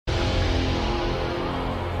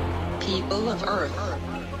people of Earth.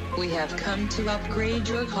 We have come to upgrade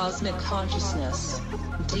your cosmic consciousness.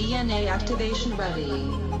 DNA activation ready.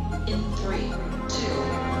 In 3, 2,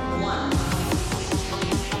 1.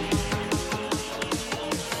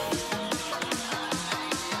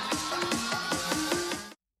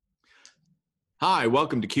 Hi,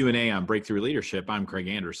 welcome to Q&A on Breakthrough Leadership. I'm Craig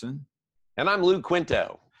Anderson. And I'm Lou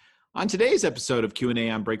Quinto. On today's episode of Q&A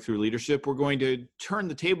on Breakthrough Leadership, we're going to turn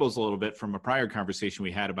the tables a little bit from a prior conversation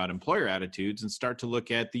we had about employer attitudes and start to look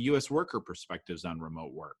at the U.S. worker perspectives on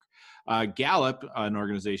remote work. Gallup, an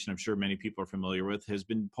organization I'm sure many people are familiar with, has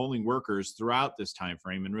been polling workers throughout this time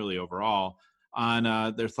frame and really overall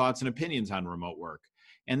on their thoughts and opinions on remote work.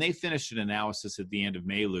 And they finished an analysis at the end of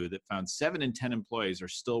May, Lou, that found 7 in 10 employees are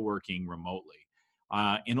still working remotely.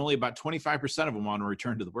 And only about 25% of them want to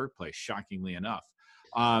return to the workplace, shockingly enough.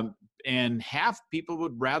 And half people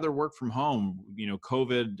would rather work from home,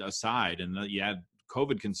 COVID aside, and you had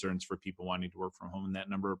COVID concerns for people wanting to work from home, and that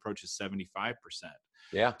number approaches 75%.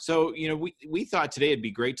 Yeah. So, we thought today it'd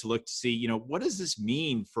be great to look to see, what does this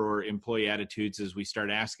mean for employee attitudes as we start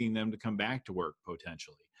asking them to come back to work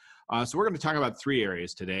potentially? So we're going to talk about 3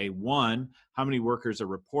 areas today. 1, how many workers are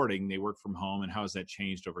reporting they work from home and how has that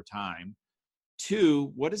changed over time?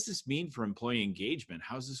 2, what does this mean for employee engagement?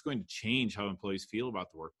 How is this going to change how employees feel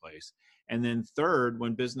about the workplace? And then 3rd,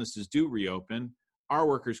 when businesses do reopen, are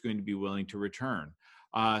workers going to be willing to return?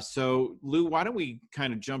 So Lou, why don't we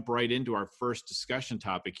kind of jump right into our first discussion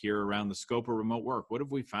topic here around the scope of remote work? What have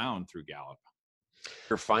we found through Gallup?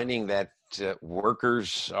 You're finding that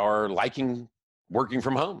workers are liking working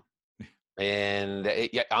from home. And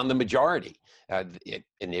on the majority,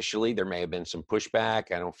 initially there may have been some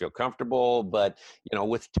pushback. I don't feel comfortable, but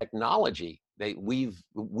with technology, we've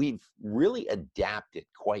really adapted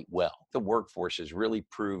quite well. The workforce has really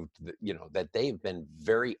proved that, that they've been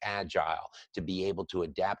very agile to be able to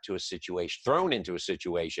adapt to a situation, thrown into a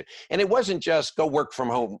situation, and it wasn't just go work from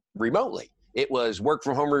home remotely. It was work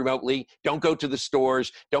from home remotely. Don't go to the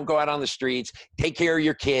stores. Don't go out on the streets. Take care of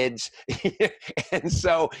your kids. And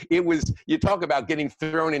so it was, you talk about getting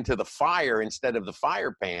thrown into the fire instead of the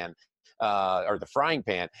fire pan or the frying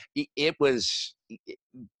pan.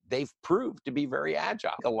 They've proved to be very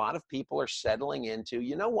agile. A lot of people are settling into,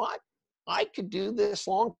 you know what? I could do this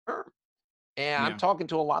long term. And I'm talking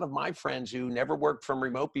to a lot of my friends who never worked from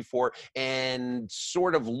remote before and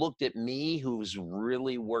sort of looked at me, who's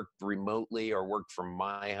really worked remotely or worked from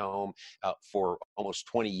my home for almost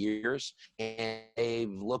 20 years. And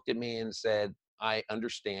they've looked at me and said, I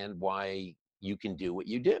understand why you can do what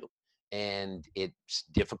you do. And it's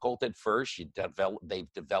difficult at first.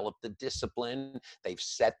 They've developed the discipline. They've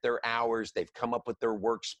set their hours. They've come up with their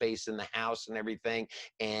workspace in the house and everything.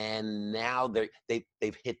 And now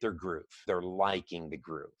they've hit their groove. They're liking the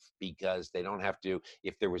groove because they don't have to,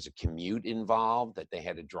 if there was a commute involved that they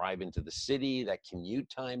had to drive into the city, that commute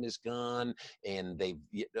time is gone. And they're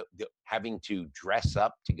having to dress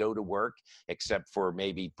up to go to work, except for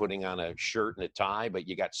maybe putting on a shirt and a tie, but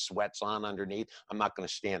you got sweats on underneath. I'm not going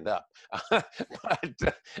to stand up. But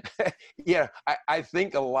I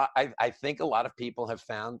think a lot of people have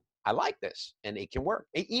found I like this and it can work.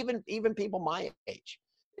 Even people my age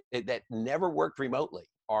that never worked remotely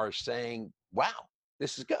are saying, wow,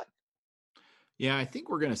 this is good. Yeah, I think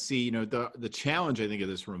we're going to see, the challenge I think of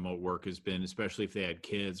this remote work has been, especially if they had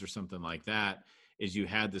kids or something like that, is you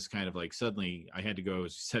had this kind of like, suddenly I had to go,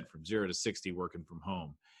 as you said, from 0 to 60 working from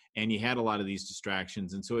home. And you had a lot of these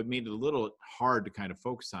distractions. And so it made it a little hard to kind of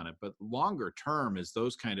focus on it. But longer term, as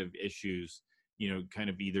those kind of issues, kind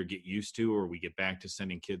of either get used to or we get back to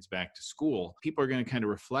sending kids back to school, people are going to kind of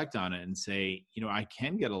reflect on it and say, I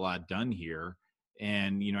can get a lot done here.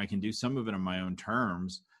 And, I can do some of it on my own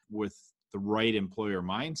terms. With the right employer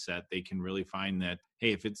mindset, they can really find that,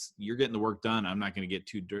 hey, if you're getting the work done, I'm not going to get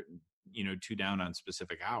too down on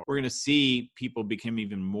specific hours. We're going to see people become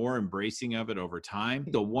even more embracing of it over time.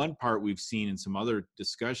 The one part we've seen in some other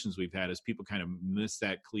discussions we've had is people kind of miss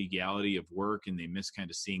that collegiality of work and they miss kind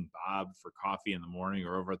of seeing Bob for coffee in the morning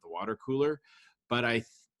or over at the water cooler. But I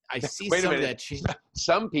see some of that change.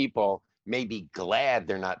 Some people may be glad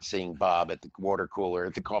they're not seeing Bob at the water cooler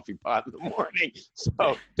at the coffee pot in the morning.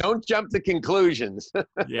 So don't jump to conclusions.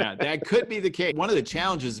 Yeah, that could be the case. One of the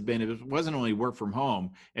challenges has been, it wasn't only work from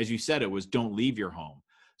home, as you said, it was don't leave your home.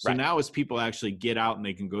 So right. Now as people actually get out and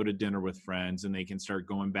they can go to dinner with friends and they can start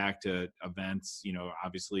going back to events,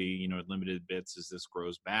 obviously, at limited bits as this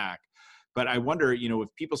grows back. But I wonder, if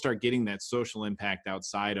people start getting that social impact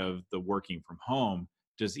outside of the working from home,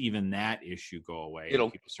 does even that issue go away? And It'll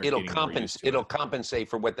people start getting more used to it'll it? compensate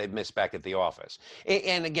for what they've missed back at the office.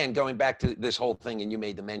 And again, going back to this whole thing, and you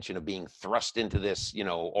made the mention of being thrust into this,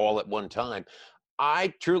 all at one time.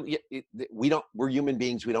 I truly, we're human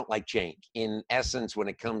beings. We don't like change. In essence, when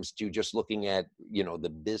it comes to just looking at, the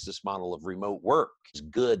business model of remote work, it's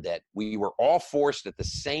good that we were all forced at the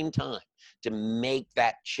same time to make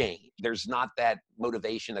that change. There's not that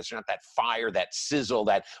motivation. There's not that fire, that sizzle,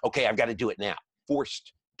 that, okay, I've got to do it now.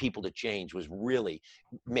 Forced people to change was really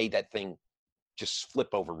made that thing just flip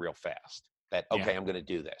over real fast. That, okay, I'm going to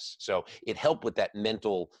do this. So it helped with that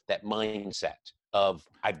mindset of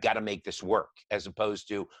I've got to make this work, as opposed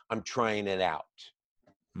to I'm trying it out.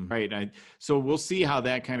 Right. So we'll see how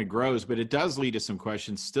that kind of grows, but it does lead to some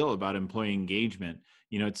questions still about employee engagement.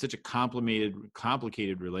 It's such a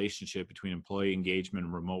complicated relationship between employee engagement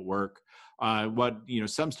and remote work.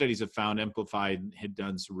 Some studies have found, Amplified had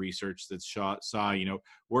done some research that saw,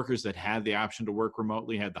 workers that had the option to work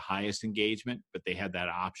remotely had the highest engagement, but they had that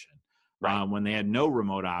option. Right. When they had no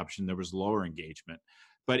remote option, there was lower engagement.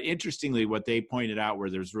 But interestingly, what they pointed out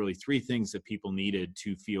were there's really three things that people needed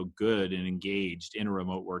to feel good and engaged in a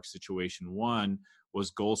remote work situation. One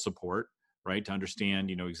was goal support, right? To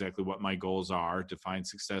understand, exactly what my goals are, define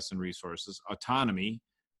success and resources. Autonomy,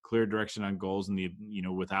 clear direction on goals, and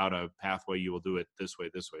without a pathway, you will do it this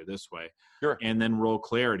way, this way, this way. Sure. And then role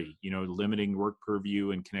clarity, limiting work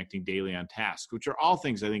purview and connecting daily on tasks, which are all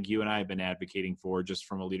things I think you and I have been advocating for just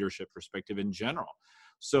from a leadership perspective in general.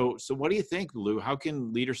 So what do you think, Lou? How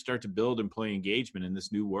can leaders start to build employee engagement in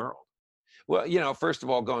this new world? Well, first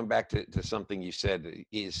of all, going back to something you said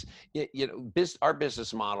is, our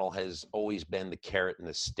business model has always been the carrot and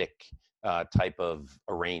the stick type of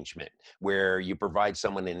arrangement, where you provide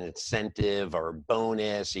someone an incentive or a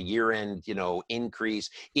bonus, a year-end, increase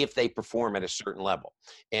if they perform at a certain level.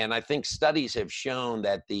 And I think studies have shown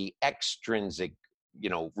that the extrinsic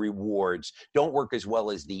rewards don't work as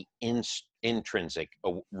well as the intrinsic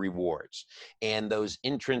rewards. And those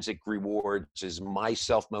intrinsic rewards is my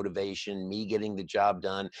self-motivation, me getting the job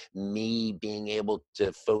done, me being able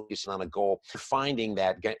to focus on a goal. Finding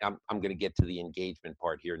that, I'm going to get to the engagement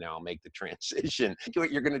part here now. I'll make the transition.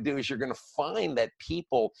 What you're going to do is you're going to find that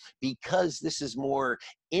people, because this is more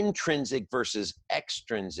intrinsic versus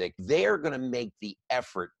extrinsic, they're going to make the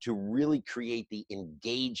effort to really create the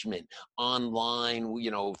engagement online,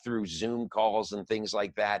 through Zoom calls and things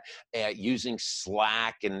like that, using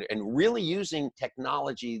Slack and really using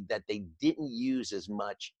technology that they didn't use as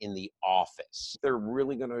much in the office. They're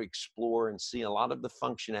really going to explore and see a lot of the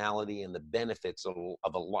functionality and the benefits of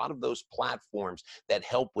a lot of those platforms that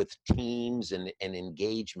help with teams and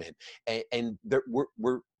engagement. And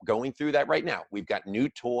we're going through that right now. We've got new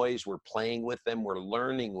toys, we're playing with them, we're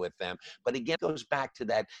learning with them. But again, it goes back to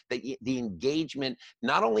that, the engagement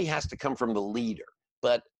not only has to come from the leader,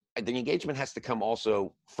 but the engagement has to come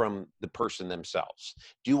also from the person themselves.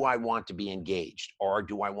 Do I want to be engaged, or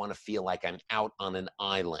do I want to feel like I'm out on an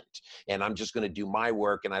island and I'm just going to do my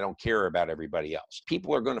work and I don't care about everybody else?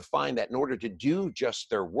 People are going to find that in order to do just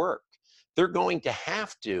their work, they're going to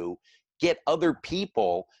have to get other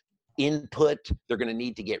people input. They're going to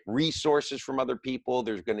need to get resources from other people.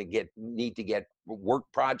 They're going to need to get work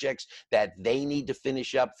projects that they need to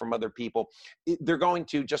finish up from other people. They're going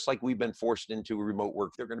to, just like we've been forced into remote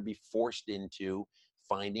work, they're going to be forced into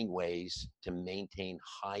finding ways to maintain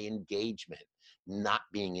high engagement, not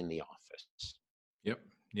being in the office. Yep.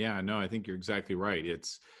 Yeah, no, I think you're exactly right.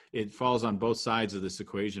 It falls on both sides of this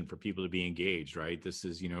equation for people to be engaged, right? This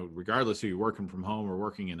is, regardless if you're working from home or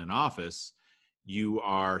working in an office, you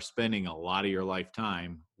are spending a lot of your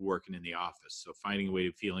lifetime working in the office. So finding a way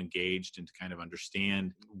to feel engaged and to kind of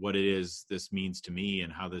understand what it is this means to me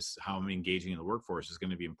and how I'm engaging in the workforce is going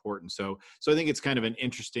to be important. So I think it's kind of an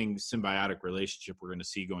interesting symbiotic relationship we're going to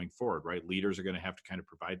see going forward, right? Leaders are going to have to kind of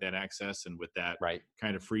provide that access, and with that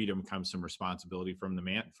kind of freedom comes some responsibility from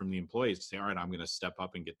the employees to say, all right, I'm going to step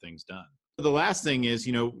up and get things done. The last thing is,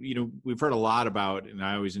 we've heard a lot about, and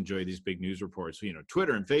I always enjoy these big news reports,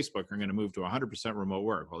 Twitter and Facebook are going to move to 100% remote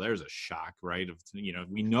work. Well, there's a shock, right?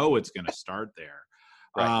 We know it's going to start there.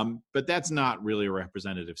 Right. But that's not really a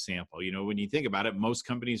representative sample. When you think about it, most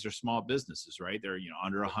companies are small businesses, right? They're,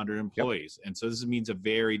 under 100 employees. Yep. And so this means a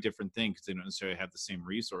very different thing because they don't necessarily have the same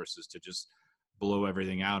resources to just blow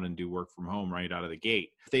everything out and do work from home right out of the gate.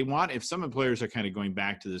 If some employers are kind of going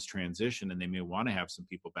back to this transition and they may want to have some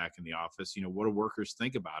people back in the office, what do workers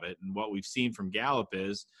think about it? And what we've seen from Gallup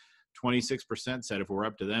is 26% said if we're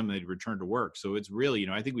up to them, they'd return to work. So it's really,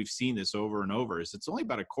 I think we've seen this over and over, is it's only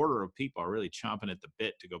about a quarter of people are really chomping at the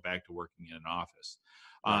bit to go back to working in an office.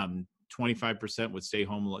 Right. 25% would stay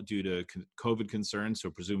home due to COVID concerns. So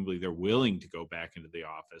presumably they're willing to go back into the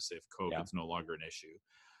office if COVID's no longer an issue.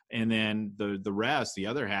 And then the rest, the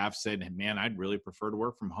other half said, man, I'd really prefer to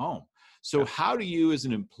work from home. So how do you, as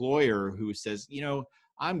an employer who says,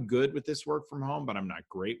 I'm good with this work from home, but I'm not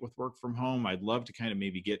great with work from home, I'd love to kind of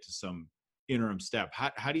maybe get to some interim step.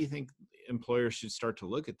 How do you think employers should start to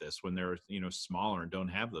look at this when they're, smaller and don't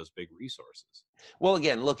have those big resources? Well,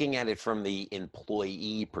 again, looking at it from the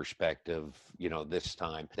employee perspective, this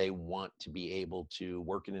time they want to be able to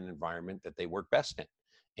work in an environment that they work best in.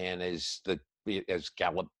 And as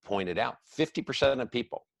Gallup pointed out, 50% of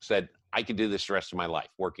people said, I could do this the rest of my life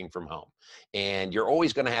working from home. And you're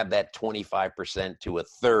always going to have that 25% to a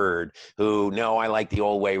third who, no, I like the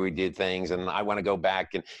old way we did things and I want to go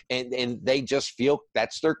back. And they just feel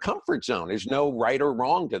that's their comfort zone. There's no right or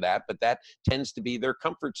wrong to that, but that tends to be their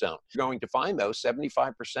comfort zone. You're going to find, though,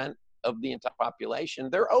 75% of the entire population,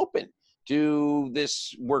 they're open to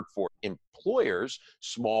this workforce. Employers,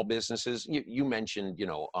 small businesses, you mentioned,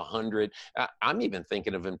 100. I'm even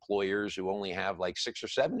thinking of employers who only have like 6 or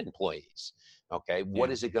 7 employees. Okay, what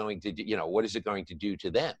is it going to do? What is it going to do to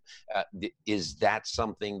them? Is that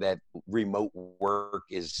something that remote work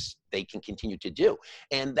they can continue to do?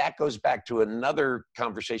 And that goes back to another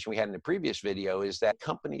conversation we had in the previous video, is that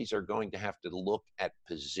companies are going to have to look at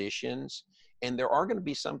positions, and there are going to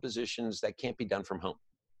be some positions that can't be done from home.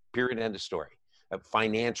 Period, end of story. A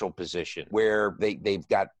financial position where they've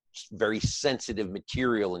got very sensitive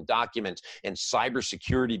material and documents, and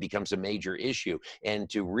cybersecurity becomes a major issue. And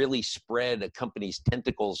to really spread a company's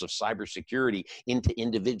tentacles of cybersecurity into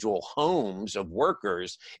individual homes of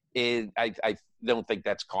workers, I don't think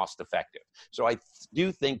that's cost effective. So I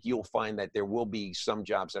do think you'll find that there will be some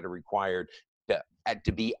jobs that are required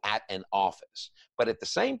to be at an office. But at the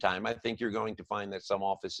same time, I think you're going to find that some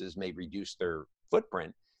offices may reduce their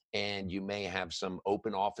footprint, and you may have some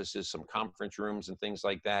open offices, some conference rooms and things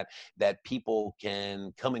like that people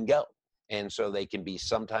can come and go. And so they can be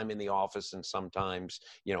sometime in the office and sometimes,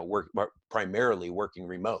 primarily working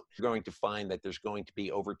remote. You're going to find that there's going to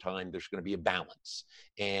be, over time, there's going to be a balance.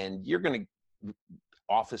 And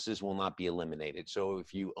offices will not be eliminated. So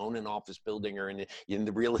if you own an office building or in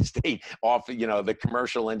the real estate office, the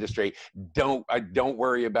commercial industry, don't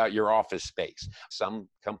worry about your office space. Some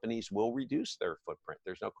companies will reduce their footprint.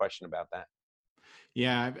 There's no question about that.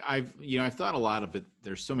 Yeah, I've thought a lot of it.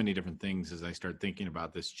 There's so many different things as I start thinking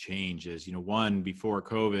about this change. One, before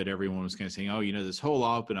COVID, everyone was kind of saying, this whole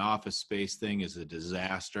open office space thing is a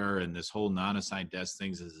disaster, and this whole non-assigned desk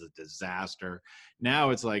things is a disaster. Now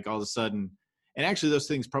it's like all of a sudden. And actually, those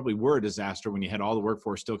things probably were a disaster when you had all the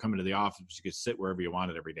workforce still coming to the office, but you could sit wherever you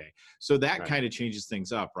wanted every day. So that kind of changes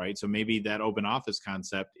things up, right? So maybe that open office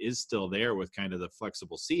concept is still there with kind of the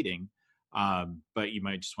flexible seating, but you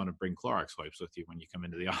might just want to bring Clorox wipes with you when you come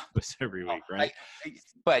into the office every week, right?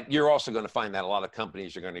 But you're also going to find that a lot of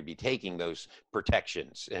companies are going to be taking those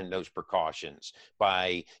protections and those precautions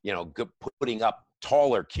by, putting up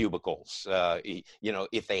taller cubicles.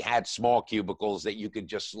 If they had small cubicles that you could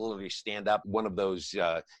just literally stand up one of those,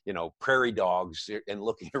 prairie dogs and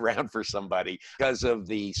looking around for somebody because of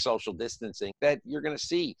the social distancing, that you're going to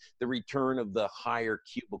see the return of the higher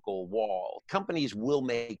cubicle wall. Companies will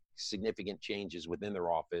make significant changes within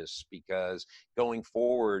their office because going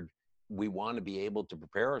forward, we want to be able to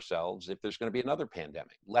prepare ourselves if there's going to be another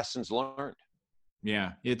pandemic. Lessons learned.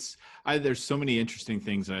 Yeah, there's so many interesting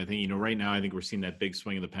things. And I think, right now, I think we're seeing that big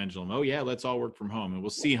swing of the pendulum. Oh yeah, let's all work from home, and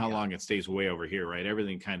we'll see how long it stays way over here, right?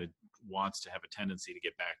 Everything kind of wants to have a tendency to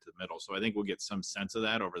get back to the middle. So I think we'll get some sense of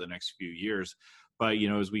that over the next few years. But,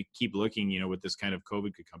 as we keep looking, with this kind of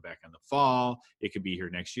COVID could come back in the fall. It could be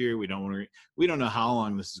here next year. We don't know how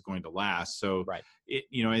long this is going to last. So, right.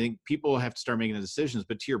 I think people have to start making the decisions.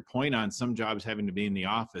 But to your point on some jobs having to be in the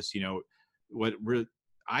office,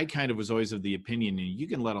 I kind of was always of the opinion, you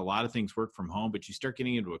can let a lot of things work from home, but you start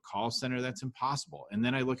getting into a call center, that's impossible. And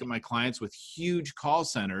then I look at my clients with huge call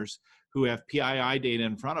centers who have PII data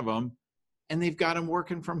in front of them, and they've got them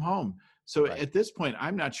working from home. So At this point,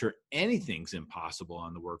 I'm not sure anything's impossible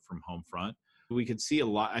on the work from home front. We could see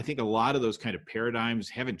I think a lot of those kind of paradigms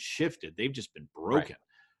haven't shifted. They've just been broken. Right.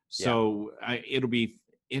 So it'll be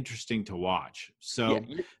interesting to watch. So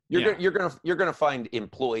you're gonna find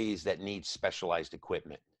employees that need specialized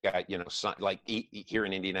equipment. Like here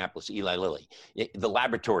in Indianapolis, Eli Lilly, the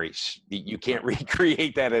laboratories, you can't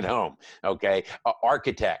recreate that at home. Okay,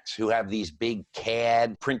 architects who have these big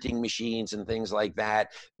CAD printing machines and things like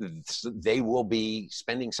that, they will be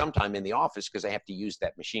spending some time in the office because they have to use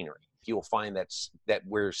that machinery. you'll find that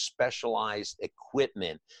where specialized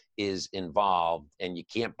equipment is involved, and you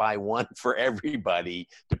can't buy one for everybody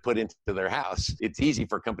to put into their house. It's easy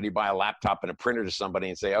for a company to buy a laptop and a printer to somebody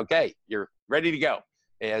and say, okay, you're ready to go,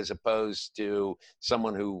 as opposed to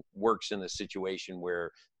someone who works in a situation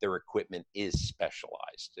where their equipment is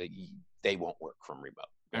specialized. They won't work from remote.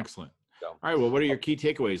 Excellent. So, all right, well, what are your key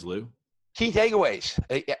takeaways, Lou? Key takeaways.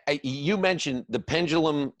 You mentioned the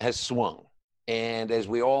pendulum has swung. And as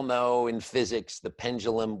we all know in physics, the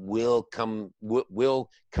pendulum will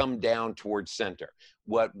come down towards center.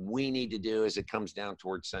 What we need to do as it comes down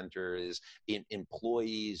towards center is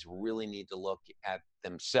employees really need to look at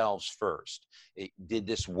themselves first. Did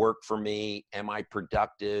this work for me? Am I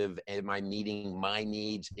productive? Am I meeting my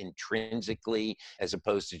needs intrinsically as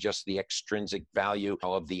opposed to just the extrinsic value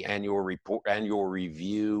of the annual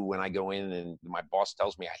review when I go in and my boss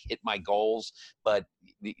tells me I hit my goals? But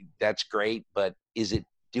that's great, but is it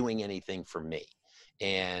doing anything for me?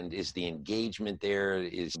 And is the engagement there?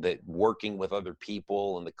 Is that working with other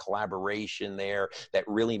people and the collaboration there that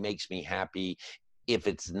really makes me happy? If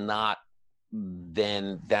it's not,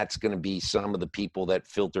 then that's going to be some of the people that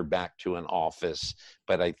filter back to an office.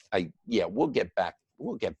 But we'll get back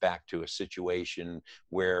to a situation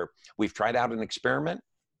where we've tried out an experiment.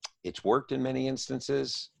 It's worked in many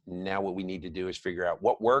instances. Now what we need to do is figure out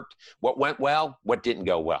what worked, what went well, what didn't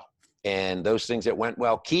go well. And those things that went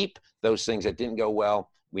well, keep. Those things that didn't go well,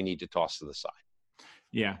 we need to toss to the side.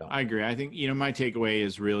 Yeah, I agree. I think, my takeaway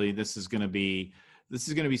is really this is going to be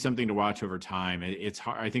something to watch over time. It's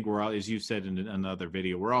hard. I think we're all, as you said in another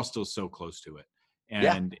video, we're all still so close to it.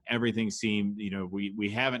 And everything seemed, we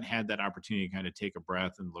haven't had that opportunity to kind of take a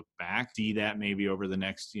breath and look back, see that maybe over the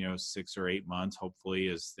next, 6 or 8 months, hopefully,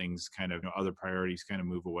 as things kind of, other priorities kind of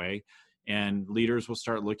move away. And leaders will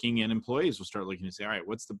start looking and employees will start looking and say, all right,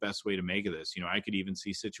 what's the best way to make of this? I could even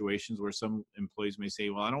see situations where some employees may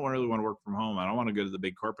say, well, I don't really want to work from home. I don't want to go to the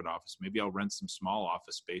big corporate office. Maybe I'll rent some small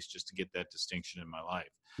office space just to get that distinction in my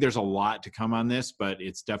life. There's a lot to come on this, but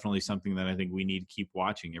it's definitely something that I think we need to keep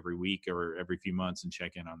watching every week or every few months and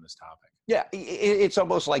check in on this topic. Yeah, it's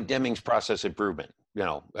almost like Deming's process improvement,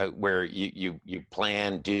 where you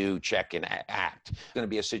plan, do, check, and act. It's going to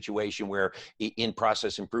be a situation where in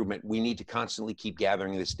process improvement, we need to constantly keep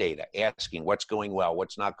gathering this data, asking what's going well,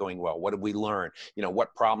 what's not going well, what did we learn,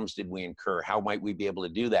 what problems did we incur, how might we be able to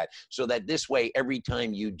do that, so that this way, every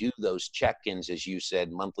time you do those check-ins, as you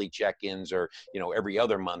said, monthly check-ins or, every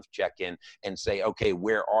other month check-in and say, okay,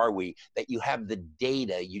 where are we, that you have the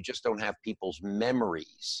data, you just don't have people's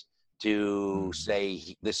memories to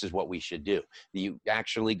say, this is what we should do. You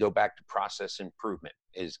actually go back to process improvement,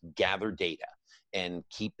 is gather data and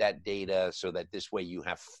keep that data so that this way you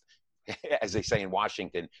have, as they say in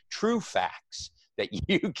Washington, true facts that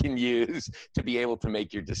you can use to be able to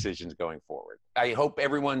make your decisions going forward. I hope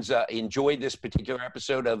everyone's enjoyed this particular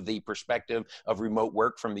episode of The Perspective of Remote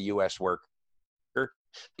Work from the U.S. Worker.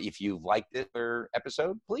 If you liked this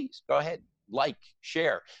episode, please go ahead. Like,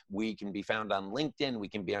 share. We can be found on LinkedIn. We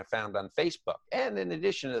can be found on Facebook. And in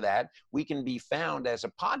addition to that, we can be found as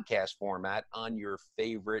a podcast format on your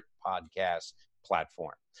favorite podcast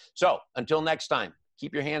platform. So until next time,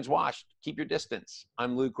 keep your hands washed, keep your distance.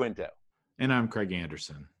 I'm Lou Quinto. And I'm Craig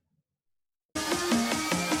Anderson.